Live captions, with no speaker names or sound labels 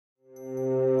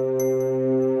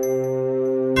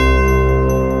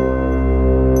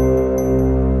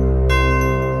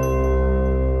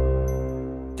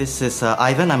This is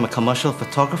Ivan. I'm a commercial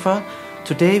photographer.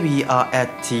 Today we are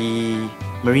at the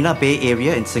Marina Bay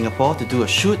area in Singapore to do a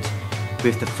shoot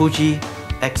with the Fuji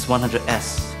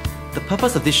X100s. The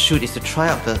purpose of this shoot is to try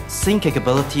out the sync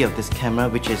capability of this camera,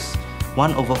 which is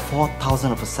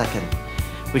 1/4000 of a second,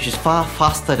 which is far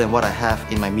faster than what I have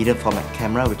in my medium format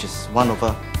camera, which is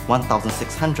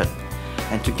 1/1600.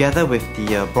 And together with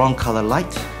the broncolor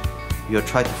light, we will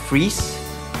try to freeze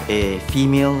a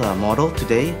female model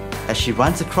today as she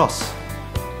runs across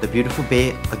the beautiful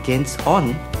bay against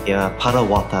on a puddle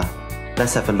water.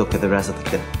 Let's have a look at the rest of the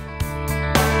clip.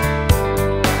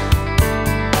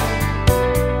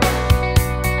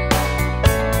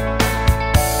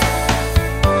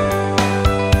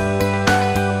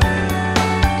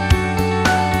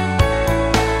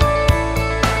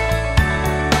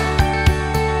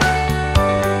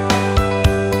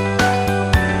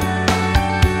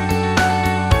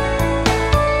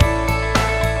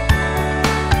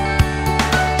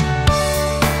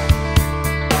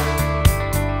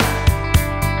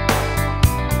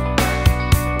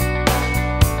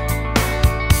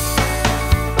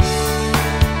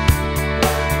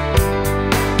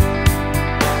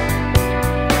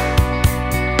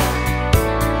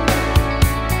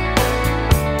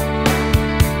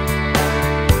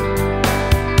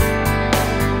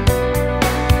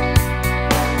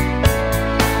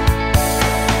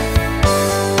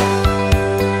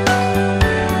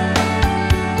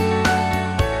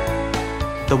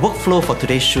 The workflow for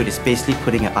today's shoot is basically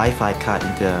putting an i5 card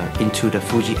into the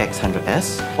Fuji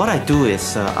X100s. What I do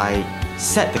is I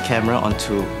set the camera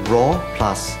onto RAW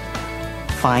plus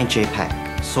fine JPEG.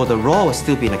 So the RAW will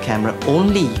still be in the camera,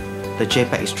 only the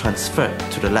JPEG is transferred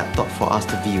to the laptop for us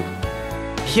to view.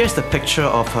 Here's the picture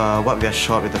of what we have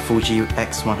shot with the Fuji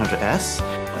X100s.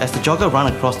 As the jogger ran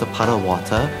across the puddle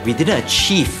water, we didn't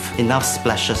achieve enough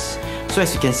splashes. So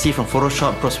as you can see from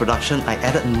Photoshop post-production, I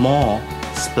added more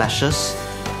splashes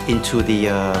into the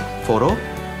photo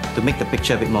to make the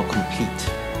picture a bit more complete.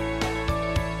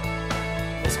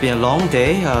 It's been a long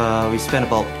day. We spent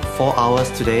about 4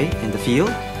 hours today in the field,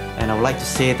 and I would like to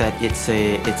say that it's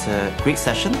a great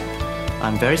session.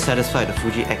 I'm very satisfied with the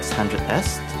Fuji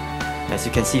X100s. As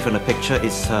you can see from the picture,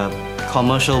 it's a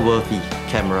commercial worthy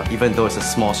camera, even though it's a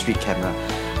small street camera.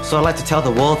 So I'd like to tell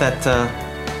the world that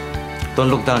don't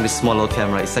look down on this small little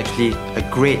camera. It's actually a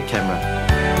great camera.